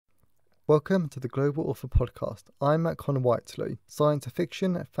Welcome to the Global Author Podcast. I'm Connor Whiteley, science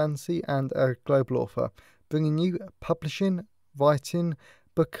fiction, fantasy, and a global author, bringing you publishing, writing,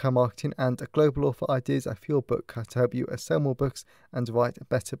 book marketing, and global author ideas for your book to help you sell more books and write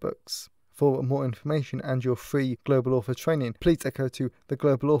better books. For more information and your free global author training, please go to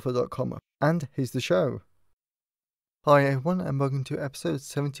theglobalauthor.com. And here's the show. Hi everyone, and welcome to episode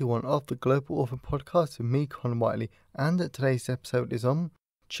 71 of the Global Author Podcast with me, Connor Whiteley. And today's episode is on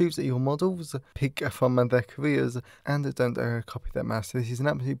choose your models, pick from their careers, and don't copy their maths. This is an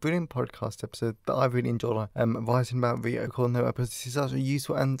absolutely brilliant podcast episode that I really enjoy writing about, recording because this is actually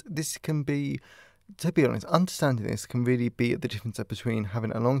useful, and this can be, to be honest, understanding this can really be the difference between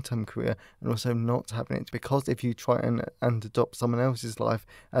having a long-term career and also not having it. Because if you try and adopt someone else's life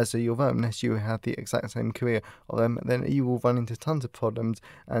as your own, unless you have the exact same career of them, then you will run into tons of problems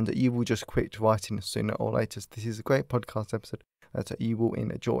and you will just quit writing sooner or later. So this is a great podcast episode that you will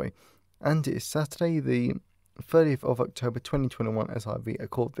enjoy. And it's Saturday the 30th of October 2021 as I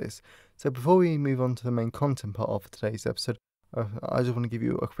record this. So before we move on to the main content part of today's episode, I just want to give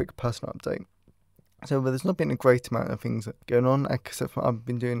you a quick personal update. So there's not been a great amount of things going on, except for I've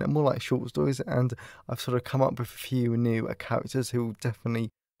been doing more like short stories, and I've sort of come up with a few new characters who will definitely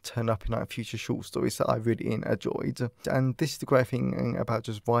turn up in like future short stories that I really enjoyed. And this is the great thing about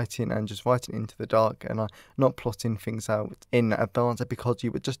just writing into the dark and not plotting things out in advance, because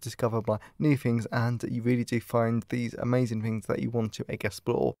you would just discover new things and you really do find these amazing things that you want to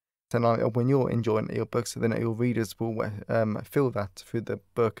explore. And when you're enjoying your books, then your readers will feel that through the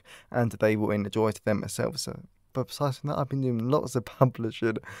book and they will enjoy it themselves. But besides from that, I've been doing lots of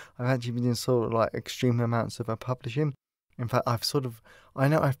publishing. I've actually been doing sort of like extreme amounts of publishing. In fact, I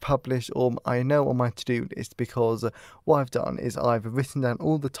know I've published, or I know on my to-do list, because what I've done is I've written down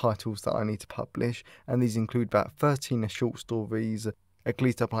all the titles that I need to publish, and these include about 13 short stories, at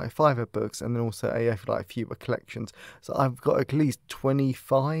least up like 5 books, and then also a few collections. So I've got at least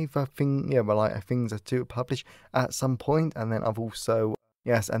 25 things to publish at some point, and then I've also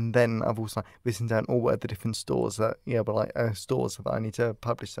written down all the different stores that stores that I need to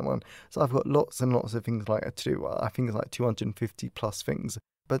publish them on. So I've got lots and lots of things to do. I think it's like 250 plus things.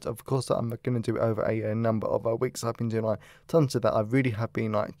 But of course, I'm going to do it over a number of weeks. I've been doing tons of that. I really have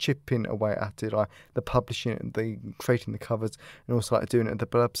been chipping away at it, the publishing, the creating the covers, and also doing it at the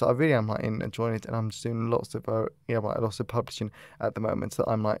blurb. So I really am enjoying it, and I'm just doing lots of publishing at the moment that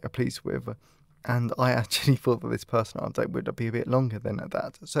I'm pleased with. And I actually thought that this personal update would be a bit longer than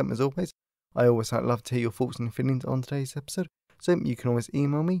that. So as always, I always love to hear your thoughts and feelings on today's episode. So you can always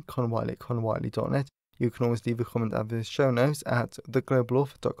email me, connorwhiteley@connorwhiteley.net. You can always leave a comment at the show notes at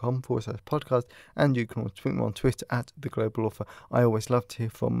theglobalauthor.com/podcast, and you can always tweet me on Twitter at theglobalauthor. I always love to hear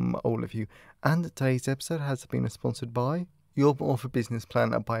from all of you. And today's episode has been sponsored by Your Author Business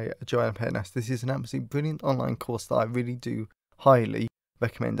Plan by Joanna Pennas. This is an absolutely brilliant online course that I really do highly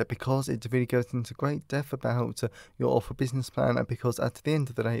recommend it, because it really goes into great depth about your author business plan, because at the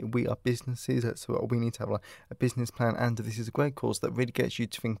end of the day we are businesses, so we need to have a business plan, and this is a great course that really gets you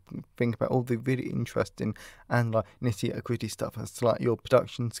to think about all the really interesting and nitty gritty stuff, as your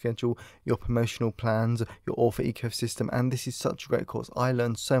production schedule, your promotional plans, your author ecosystem. And this is such a great course. I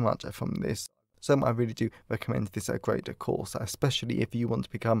learned so much from this. So I really do recommend this great course, especially if you want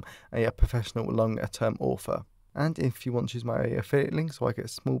to become a professional long-term author. And if you want to use my affiliate link so I get a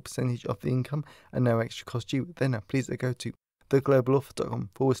small percentage of the income and no extra cost you, then please go to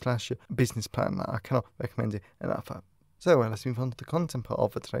theglobalauthor.com/business plan. I cannot recommend it enough. So let's move on to the content part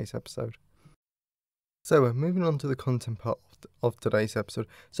of today's episode. So we're moving on to the content part of today's episode.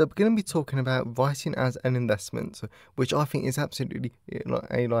 So we're going to be talking about writing as an investment, which I think is absolutely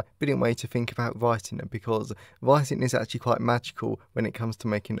a brilliant way to think about writing, because writing is actually quite magical when it comes to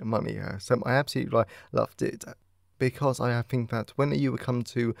making money. So I absolutely loved it, because I think that when you come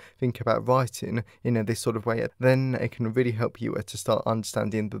to think about writing in this sort of way, then it can really help you to start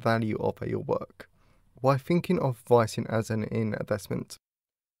understanding the value of your work while thinking of writing as an investment.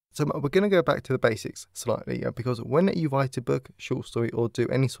 So we're going to go back to the basics slightly, because when you write a book, short story, or do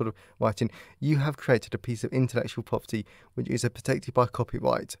any sort of writing, you have created a piece of intellectual property which is protected by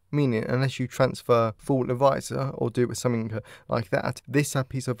copyright, meaning unless you transfer full rights or do something like that, this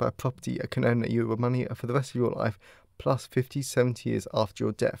piece of property can earn you money for the rest of your life, plus 50-70 years after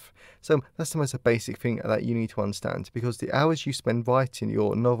your death. So that's the most basic thing that you need to understand, because the hours you spend writing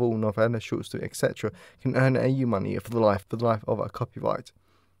your novel, novella, short story, etc. can earn you money for the life of a copyright.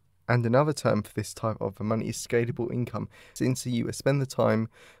 And another term for this type of money is scalable income, since you spend the time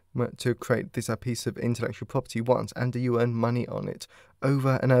to create this piece of intellectual property once and you earn money on it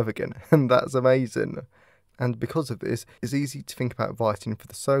over and over again. And that's amazing. And because of this, it's easy to think about writing for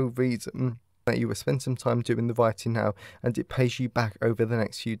the sole reason that you will spend some time doing the writing now and it pays you back over the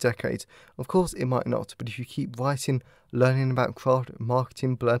next few decades. Of course, it might not, but if you keep writing, learning about craft,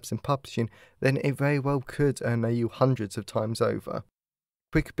 marketing, blurbs and publishing, then it very well could earn you hundreds of times over.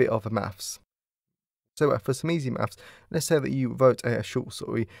 Quick bit of maths. So for some easy maths, let's say that you wrote a short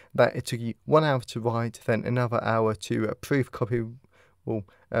story that it took you 1 hour to write, then another hour to copy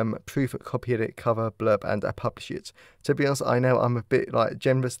it, cover, blurb, and publish it. To be honest, I know I'm a bit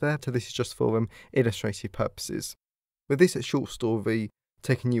generous there, so this is just for illustrative purposes. With this short story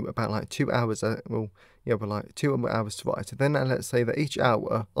taking you about 2 hours, 2 hours to write, then let's say that each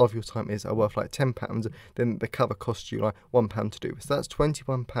hour of your time is worth £10, then the cover costs you £1 to do. So that's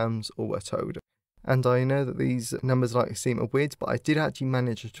 £21 all told. And I know that these numbers seem weird, but I did actually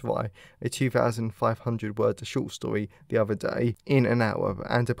manage to write a 2,500 word short story the other day in an hour.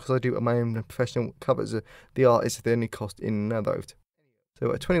 And because I do my own professional covers, the art is the only cost in those.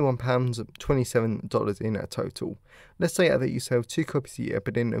 So at £21, $27 in total. Let's say that you sell 2 copies a year,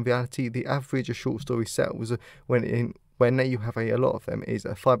 but in reality, the average short story sells when you have a lot of them is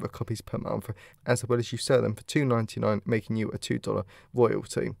 5 copies per month, as well as you sell them for $2.99, making you a $2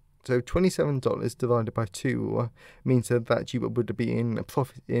 royalty. So $27 divided by 2 means that you would be in a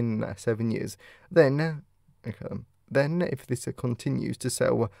profit in 7 years. Then if this continues to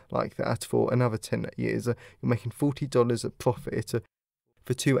sell like that for another 10 years, you're making $40 profit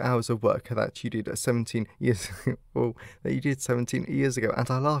for 2 hours of work that you did 17 years ago.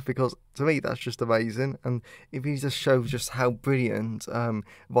 And I laugh because to me that's just amazing, and it really just shows just how brilliant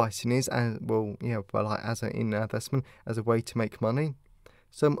writing is, and as an investment, as a way to make money.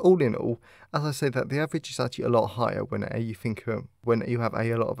 So all in all, as I say, that the average is actually a lot higher when you have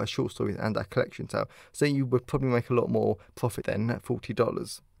a lot of short stories and a collection sale. So you would probably make a lot more profit than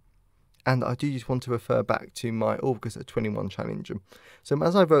 $40. And I do just want to refer back to my August 21 challenge. So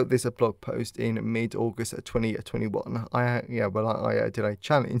as I wrote this blog post in mid-August 2021, I did a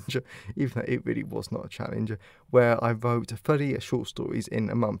challenge, even though it really was not a challenge, where I wrote 30 short stories in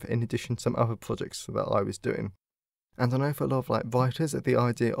a month, in addition to some other projects that I was doing. And I know for a lot of writers, the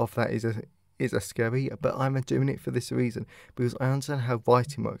idea of that is scary, but I'm doing it for this reason, because I understand how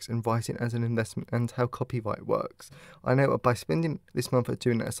writing works and writing as an investment and how copyright works. I know by spending this month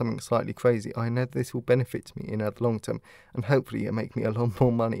doing something slightly crazy, I know this will benefit me in the long term, and hopefully make me a lot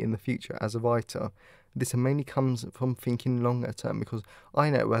more money in the future as a writer. This mainly comes from thinking longer term, because I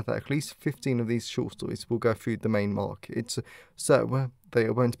know that at least 15 of these short stories will go through the main market, so they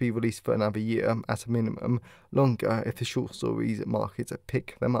are going to be released for another year at a minimum, longer if the short stories market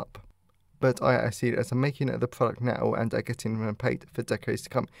pick them up. But I see it as making the product now and getting paid for decades to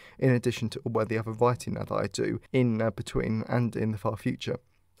come, in addition to all the other writing that I do in between and in the far future.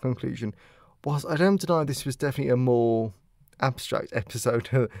 Conclusion. Whilst I don't deny this was definitely a more abstract episode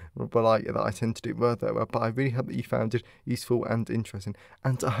that I tend to do but I really hope that you found it useful and interesting,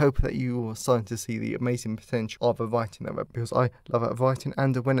 and I hope that you are starting to see the amazing potential of writing because I love writing,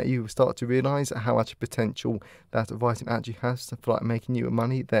 and when you start to realise how much potential that writing actually has for making you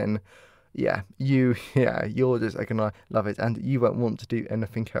money, then you're just gonna love it and you won't want to do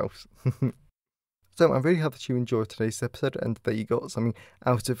anything else. So I really hope that you enjoyed today's episode and that you got something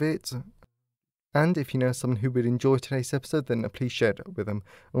out of it. And if you know someone who would enjoy today's episode, then please share it with them.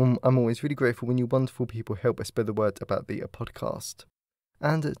 I'm always really grateful when you wonderful people help us spread the word about the podcast.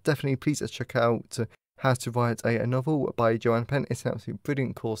 And definitely please check out How to Write a Novel by Joanne Penn. It's an absolutely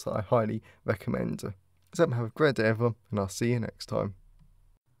brilliant course that I highly recommend. So have a great day everyone, and I'll see you next time.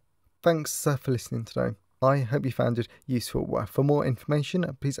 Thanks for listening today. I hope you found it useful. For more information,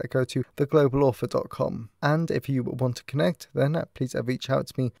 please go to theglobalauthor.com. And if you want to connect, then please reach out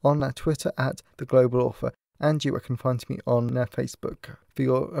to me on Twitter at theglobalauthor. And you can find me on Facebook. For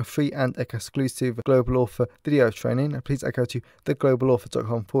your free and exclusive Global Author video training, please go to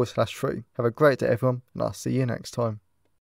theglobalauthor.com/free. Have a great day everyone, and I'll see you next time.